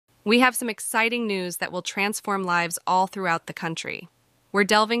We have some exciting news that will transform lives all throughout the country. We're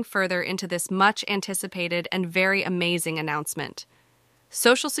delving further into this much anticipated and very amazing announcement.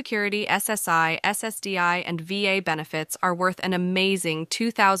 Social Security, SSI, SSDI, and VA benefits are worth an amazing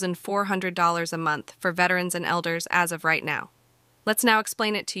 $2,400 a month for veterans and elders as of right now. Let's now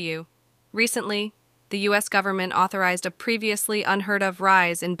explain it to you. Recently, the U.S. government authorized a previously unheard-of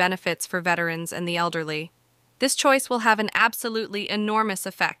rise in benefits for veterans and the elderly. This choice will have an absolutely enormous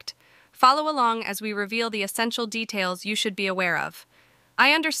effect. Follow along as we reveal the essential details you should be aware of.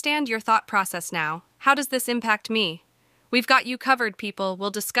 I understand your thought process now. How does this impact me? We've got you covered, people.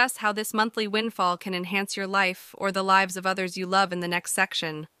 We'll discuss how this monthly windfall can enhance your life or the lives of others you love in the next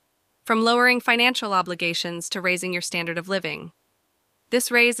section. From lowering financial obligations to raising your standard of living.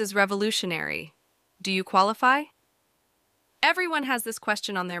 This raise is revolutionary. Do you qualify? Everyone has this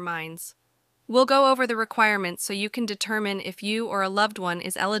question on their minds. We'll go over the requirements so you can determine if you or a loved one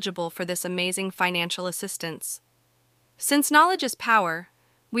is eligible for this amazing financial assistance. Since knowledge is power,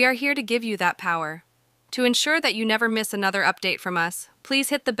 we are here to give you that power. To ensure that you never miss another update from us, please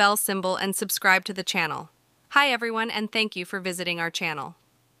hit the bell symbol and subscribe to the channel. Hi everyone, and thank you for visiting our channel.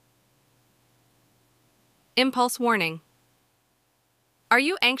 Impulse warning. Are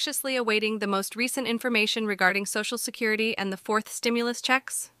you anxiously awaiting the most recent information regarding Social Security and the fourth stimulus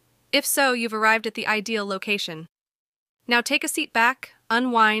checks? If so, you've arrived at the ideal location. Now take a seat back,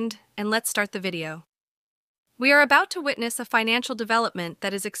 unwind, and let's start the video. We are about to witness a financial development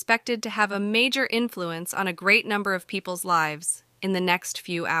that is expected to have a major influence on a great number of people's lives in the next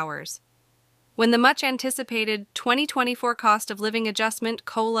few hours. When the much-anticipated 2024 Cost of Living Adjustment,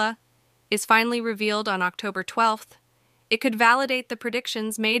 COLA, is finally revealed on October 12th, it could validate the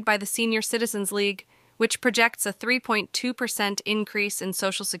predictions made by the Senior Citizens League, which projects a 3.2% increase in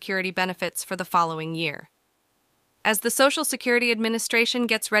Social Security benefits for the following year. As the Social Security Administration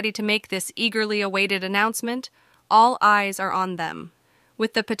gets ready to make this eagerly awaited announcement, all eyes are on them,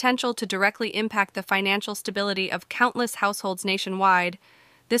 with the potential to directly impact the financial stability of countless households nationwide.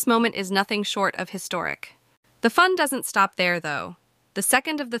 This moment is nothing short of historic. The fun doesn't stop there, though. The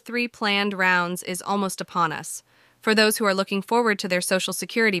second of the three planned rounds is almost upon us, for those who are looking forward to their Social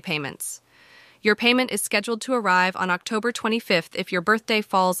Security payments. Your payment is scheduled to arrive on October 25th if your birthday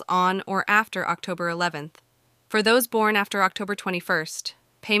falls on or after October 11th. For those born after October 21st,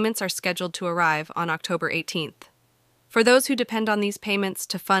 payments are scheduled to arrive on October 18th. For those who depend on these payments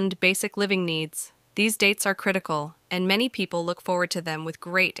to fund basic living needs, these dates are critical, and many people look forward to them with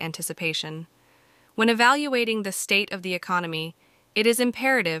great anticipation. When evaluating the state of the economy, it is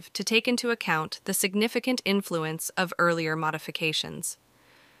imperative to take into account the significant influence of earlier modifications.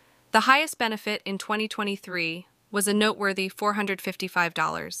 The highest benefit in 2023 was a noteworthy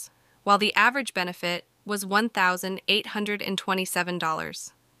 $455, while the average benefit was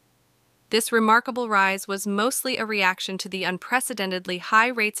 $1,827. This remarkable rise was mostly a reaction to the unprecedentedly high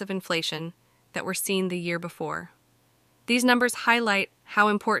rates of inflation that were seen the year before. These numbers highlight how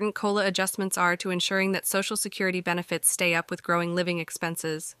important COLA adjustments are to ensuring that Social Security benefits stay up with growing living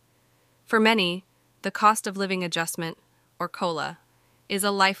expenses. For many, the Cost of Living Adjustment, or COLA, is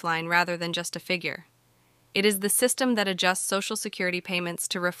a lifeline rather than just a figure. It is the system that adjusts Social Security payments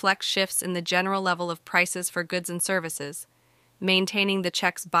to reflect shifts in the general level of prices for goods and services, maintaining the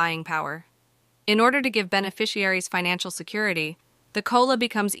check's buying power. In order to give beneficiaries financial security, the COLA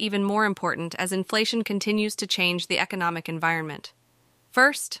becomes even more important as inflation continues to change the economic environment.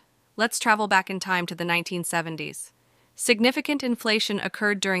 First, let's travel back in time to the 1970s. Significant inflation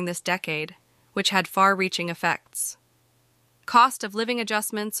occurred during this decade, which had far-reaching effects. Cost of living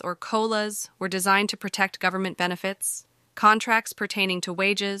adjustments, or COLAs, were designed to protect government benefits, contracts pertaining to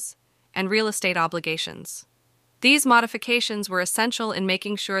wages, and real estate obligations. These modifications were essential in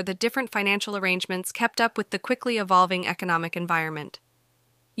making sure that different financial arrangements kept up with the quickly evolving economic environment.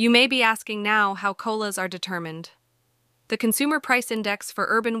 You may be asking now how COLAs are determined. The Consumer Price Index for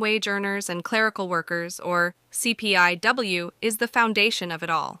Urban Wage Earners and Clerical Workers, or CPIW, is the foundation of it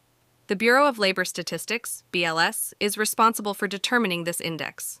all. The Bureau of Labor Statistics, BLS, is responsible for determining this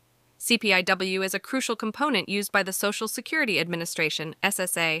index. CPIW is a crucial component used by the Social Security Administration,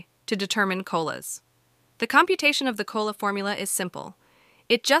 SSA, to determine COLAs. The computation of the COLA formula is simple.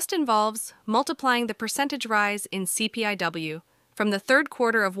 It just involves multiplying the percentage rise in CPIW from the third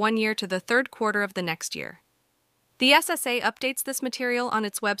quarter of one year to the third quarter of the next year. The SSA updates this material on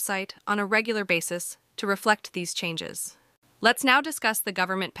its website on a regular basis to reflect these changes. Let's now discuss the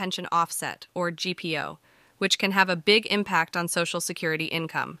Government Pension Offset, or GPO, which can have a big impact on Social Security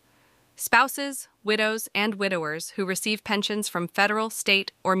income. Spouses, widows, and widowers who receive pensions from federal,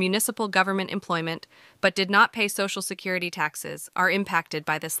 state, or municipal government employment but did not pay Social Security taxes are impacted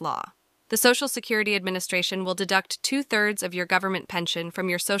by this law. The Social Security Administration will deduct 2/3 of your government pension from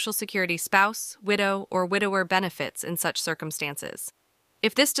your Social Security spouse, widow, or widower benefits in such circumstances.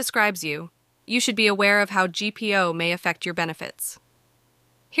 If this describes you, you should be aware of how GPO may affect your benefits.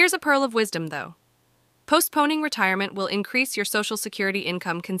 Here's a pearl of wisdom, though. Postponing retirement will increase your Social Security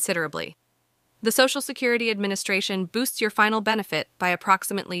income considerably. The Social Security Administration boosts your final benefit by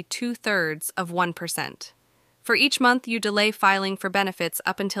approximately 2/3 of 1%. For each month you delay filing for benefits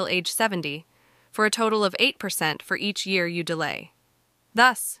up until age 70, for a total of 8% for each year you delay.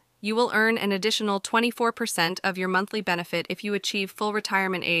 Thus, you will earn an additional 24% of your monthly benefit if you achieve full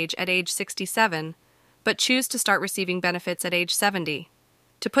retirement age at age 67, but choose to start receiving benefits at age 70.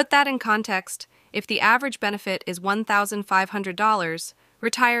 To put that in context, if the average benefit is $1,500,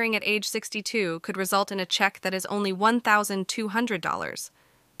 retiring at age 62 could result in a check that is only $1,200.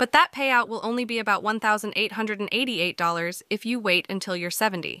 But that payout will only be about $1,888 if you wait until you're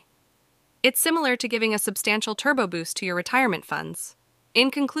 70. It's similar to giving a substantial turbo boost to your retirement funds.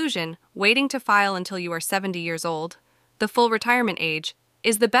 In conclusion, waiting to file until you are 70 years old, the full retirement age,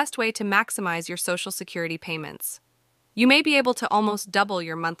 is the best way to maximize your Social Security payments. You may be able to almost double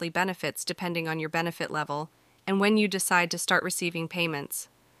your monthly benefits depending on your benefit level and when you decide to start receiving payments.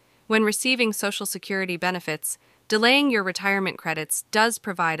 When receiving Social Security benefits, delaying your retirement credits does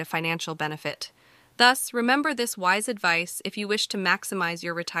provide a financial benefit. Thus, remember this wise advice if you wish to maximize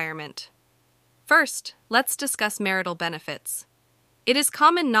your retirement. First, let's discuss marital benefits. It is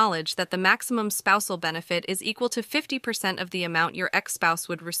common knowledge that the maximum spousal benefit is equal to 50% of the amount your ex-spouse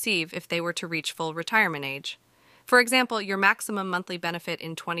would receive if they were to reach full retirement age. For example, your maximum monthly benefit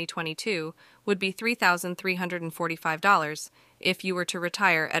in 2022 would be $3,345 if you were to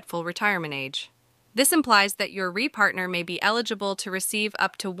retire at full retirement age. This implies that your re-partner may be eligible to receive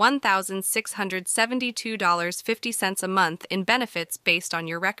up to $1,672.50 a month in benefits based on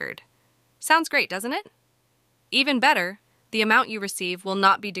your record. Sounds great, doesn't it? Even better, the amount you receive will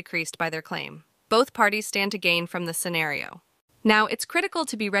not be decreased by their claim. Both parties stand to gain from this scenario. Now, it's critical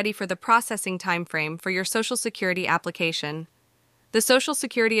to be ready for the processing timeframe for your Social Security application. The Social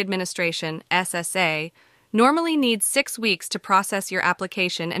Security Administration, SSA, normally needs 6 weeks to process your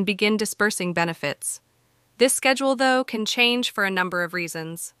application and begin dispersing benefits. This schedule, though, can change for a number of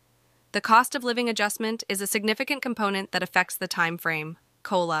reasons. The cost of living adjustment is a significant component that affects the time frame,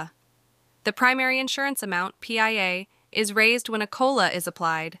 COLA. The primary insurance amount, PIA, is raised when a COLA is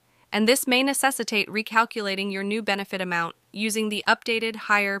applied, and this may necessitate recalculating your new benefit amount using the updated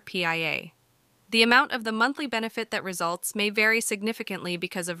higher PIA. The amount of the monthly benefit that results may vary significantly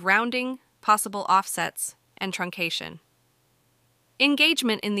because of rounding, possible offsets, and truncation.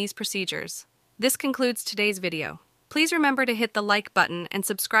 Engagement in these procedures. This concludes today's video. Please remember to hit the like button and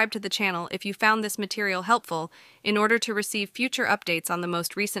subscribe to the channel if you found this material helpful in order to receive future updates on the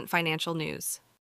most recent financial news.